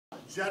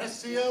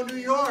Geneseo, New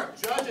York.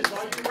 Judges,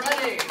 are you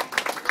ready?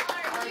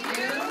 Are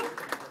you?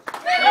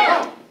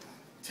 No.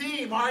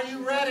 Team, are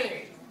you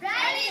ready?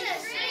 Ready to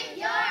shake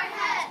your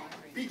head.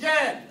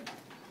 Begin.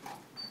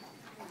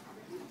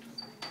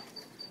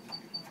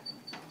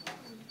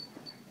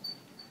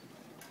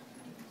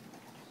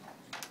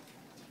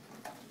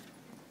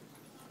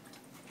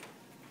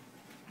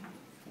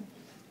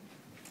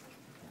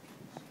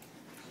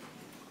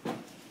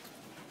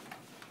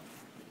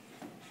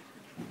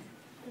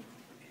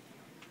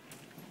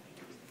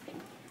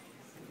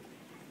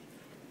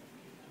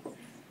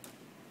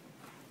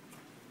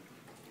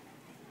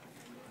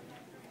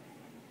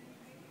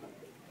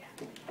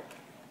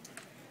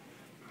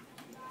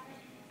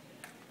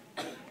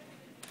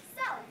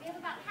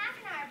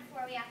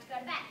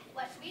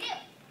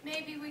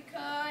 Maybe we could.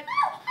 Idea!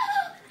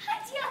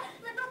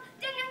 Little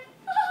dinner!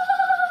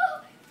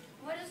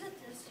 What is it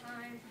this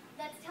time?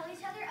 Let's tell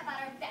each other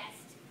about our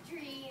best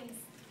dreams.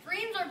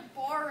 Dreams are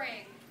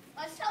boring.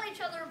 Let's tell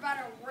each other about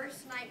our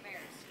worst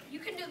nightmares. You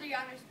can do the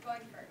honors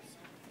going first.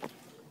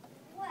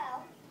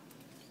 Well,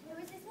 there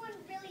was this one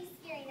really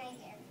scary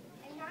nightmare.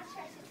 I'm not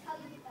sure I should tell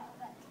you about,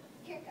 but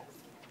here it goes.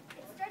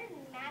 It started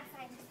in mad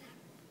scientist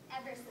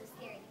lab. Ever so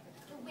scary.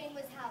 The wind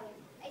was howling.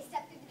 I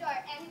stepped through the door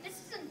and This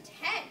is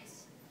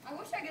intense. I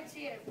wish I could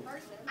see it in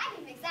person. I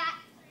can fix that.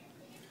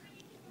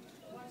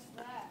 What's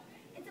that?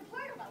 It's a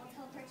portal that will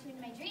teleport you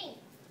into my dream.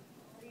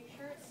 Are you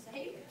sure it's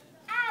safe?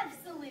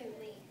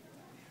 Absolutely.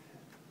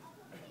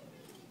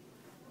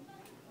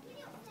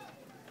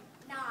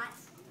 Not.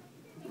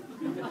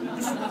 The dream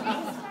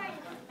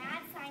started in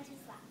mad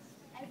scientist lab.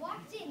 I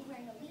walked in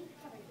wearing a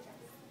leaf-covered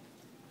dress.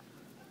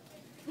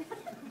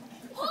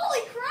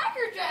 Holy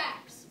Cracker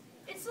Jacks!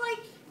 It's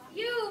like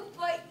you,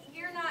 but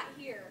you're not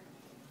here.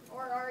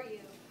 Or are you?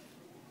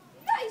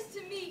 Nice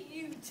to meet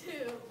you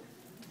too.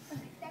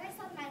 Then I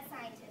saw the mad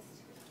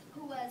scientist,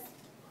 who was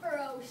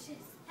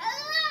ferocious.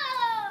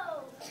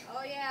 Hello!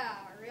 Oh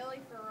yeah, really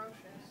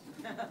ferocious.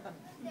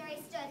 There I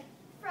stood,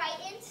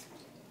 frightened.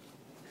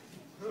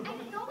 I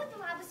didn't know what the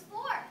lab was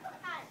for.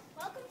 Hi,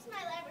 welcome to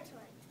my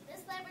laboratory.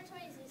 This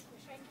laboratory is used for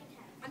shrinking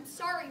heads. I'm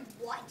sorry,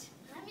 what?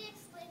 Let me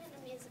explain in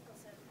a musical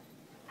circle.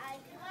 I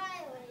can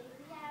lie away,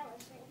 yeah, we're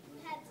shrinking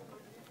heads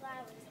among the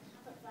flowers,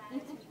 but flowers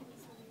are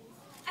these ones.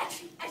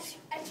 Achoo,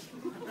 achoo, achoo.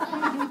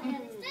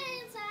 Stay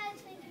inside,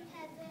 shrinking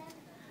heads there.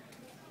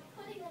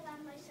 Putting them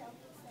on my shelf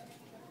instead of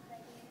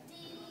playing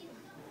deep.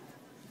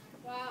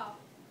 Wow.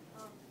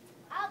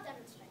 I'll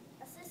demonstrate.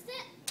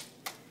 Assistant?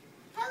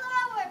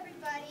 Hello,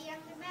 everybody.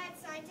 I'm the mad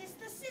scientist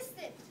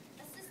assistant.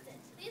 Assistant,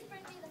 please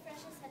bring me the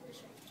freshest head to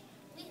shrink.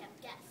 We have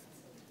guests.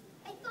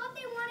 I thought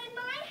they wanted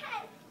my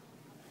head.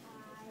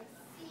 I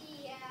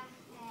see a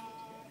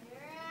head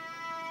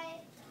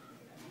right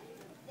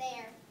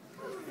there.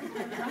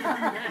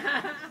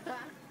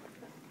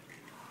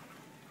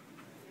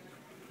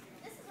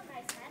 This is a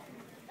nice head.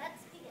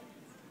 Let's begin.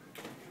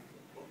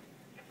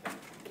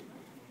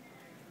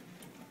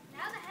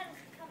 Now the head has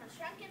become a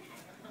shrunken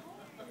head.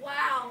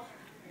 Wow.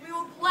 We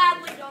will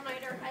gladly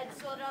donate our heads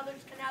so that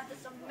others can have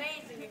this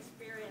amazing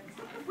experience.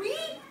 We?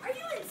 Are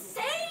you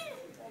insane?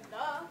 Well,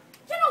 duh.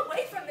 Get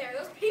away from there.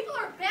 Those people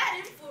are bad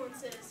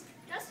influences.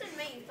 Just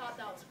admit you thought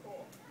that was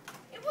cool.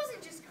 It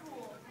wasn't just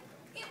cool.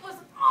 It was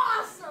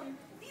awesome.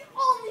 The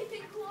only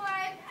thing cool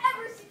I have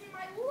ever seen in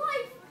my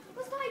life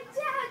was my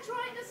dad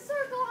drawing a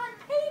circle on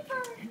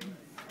paper.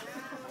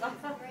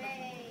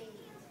 Great.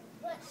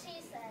 What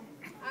she said.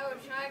 I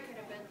wish I could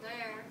have been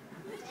there.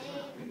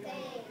 Same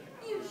thing.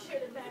 You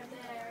should have been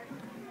there.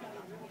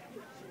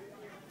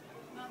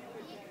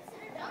 You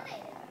consider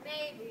donating.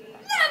 Maybe.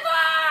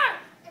 Never!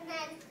 And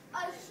then a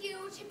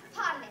huge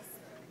hippopotamus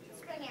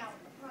sprang out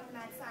upon the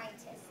mad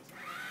scientist.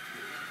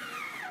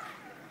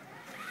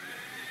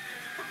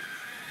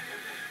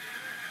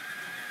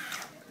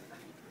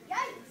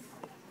 Yikes!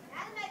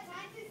 Now the mad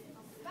scientist is a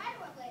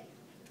spiderweb lady.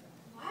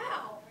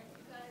 Wow.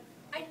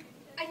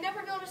 I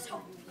never noticed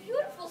how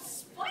beautiful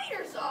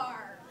spiders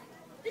are.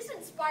 This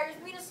inspires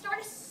me to start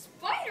a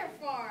spider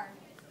farm.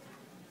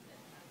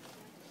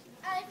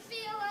 I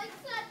feel like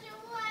such a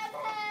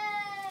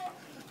webhead.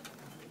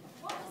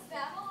 What was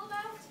that all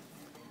about?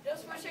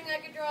 Just wishing I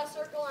could draw a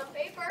circle on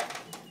paper.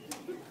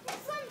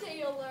 Someday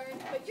you'll learn,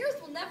 but yours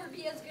will never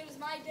be as good as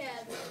my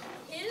dad's.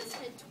 His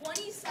had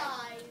 20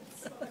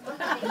 sides.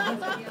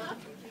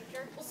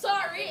 Well,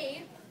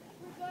 sorry.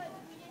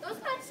 Those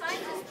mad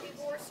scientist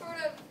people were sort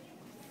of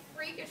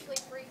freakishly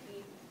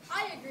freaky.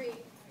 I agree.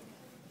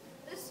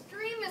 This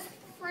dream is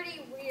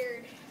pretty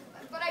weird,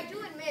 but I do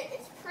admit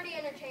it's pretty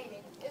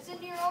entertaining.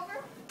 Isn't it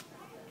over?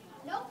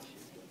 Nope.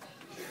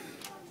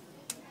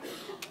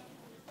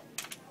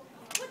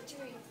 What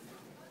dream?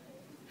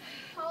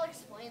 I'll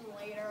explain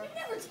later. You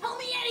never tell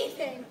me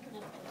anything!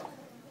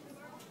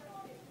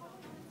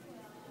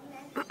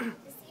 And then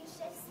the scene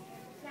shifts,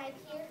 and I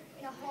appear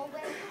in a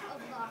hallway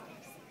of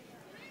lockers.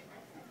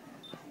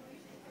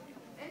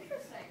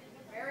 Interesting.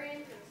 Very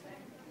interesting.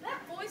 That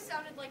voice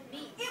sounded like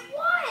me. It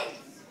was!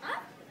 Huh?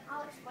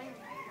 I'll explain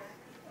later.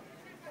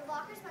 The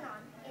lockers went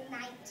on in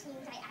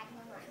 19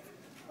 diagonal lines,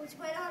 which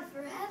went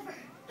forever.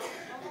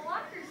 Well, the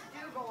lockers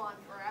do go on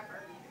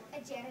forever. A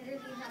janitor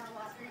leaned on a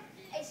locker.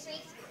 I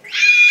shrieked.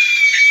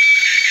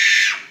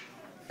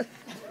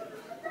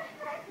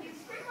 You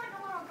scream like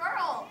a little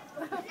girl.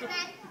 And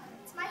then,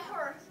 to my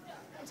horror,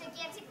 a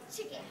gigantic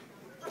chicken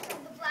on top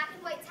of the black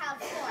and white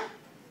tiled floor.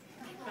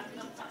 I wanted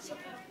to eat the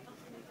chicken.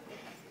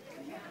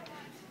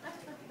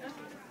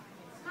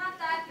 It's not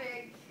that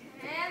big,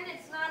 and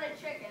it's not a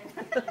chicken.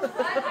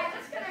 But I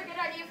just got a good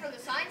idea for the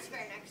science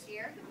fair next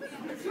year.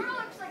 It sort of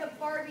looks like a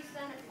Barbie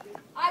centipede.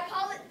 I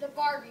call it the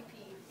Barbie pee.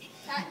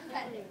 Patent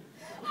pending.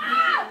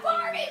 Ah!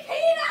 Barbie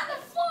peed on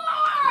the floor!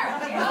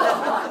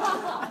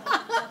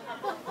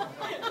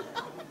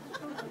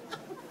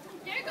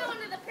 You're going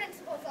to the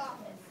principal's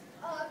office.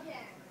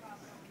 Again.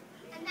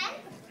 And then,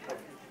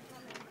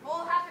 What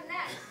will happen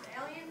next?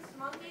 Aliens,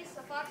 monkeys,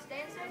 the fox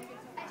dancing?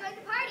 I joined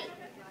the party.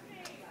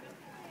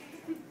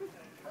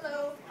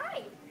 Hello.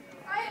 Hi.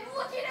 I am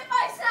looking at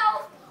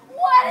myself.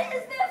 What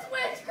is this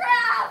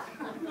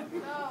witchcraft?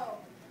 No.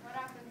 What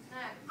happens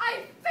next?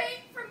 I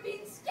faint from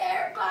being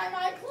scared by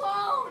my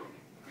clone.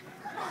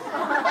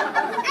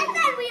 And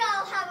then we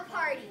all have a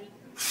party.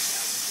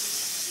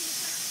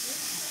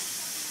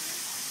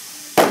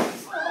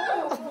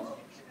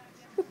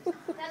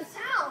 That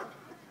sound.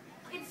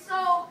 It's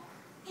so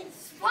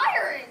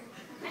inspiring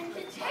and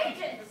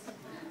contagious.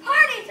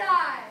 Party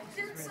time!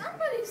 Did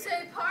somebody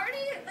say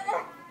party?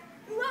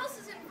 Who else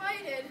is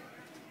invited?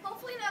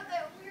 Hopefully not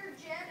that weird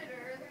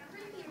janitor or the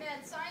creepy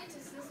mad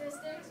scientist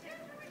assistant.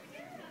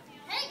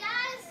 Hey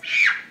guys!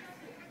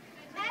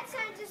 Mad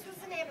scientist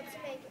wasn't able to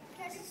make it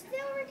because she's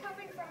still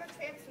recovering from her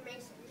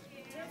transformation.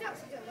 Turns out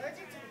she's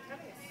allergic to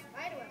becoming a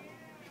spider.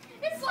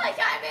 It's like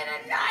I'm in a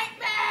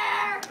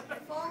nightmare!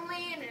 If only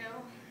you knew.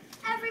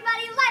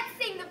 Everybody, let's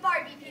sing the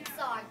Barbie Pete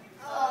song.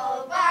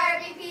 Oh,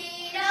 Barbie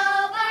Pete,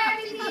 oh,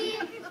 Barbie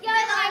Pete,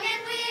 you're long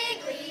and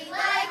wiggly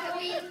like a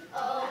weed.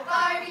 Oh,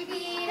 Barbie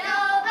Pete,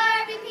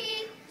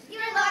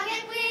 you're long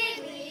and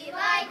wiggly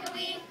like a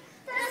weed.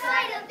 The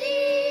sight of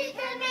thee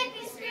can make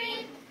me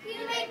scream.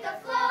 You make the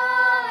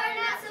floor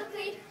not so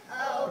clean.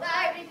 Oh,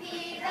 Barbie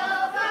Pete,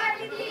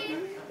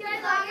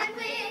 you're long and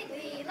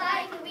wiggly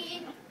like a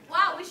weed.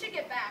 Wow, we should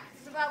get back.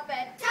 It's about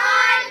bedtime.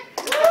 Time!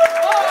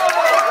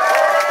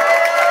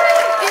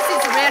 This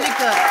is really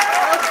good.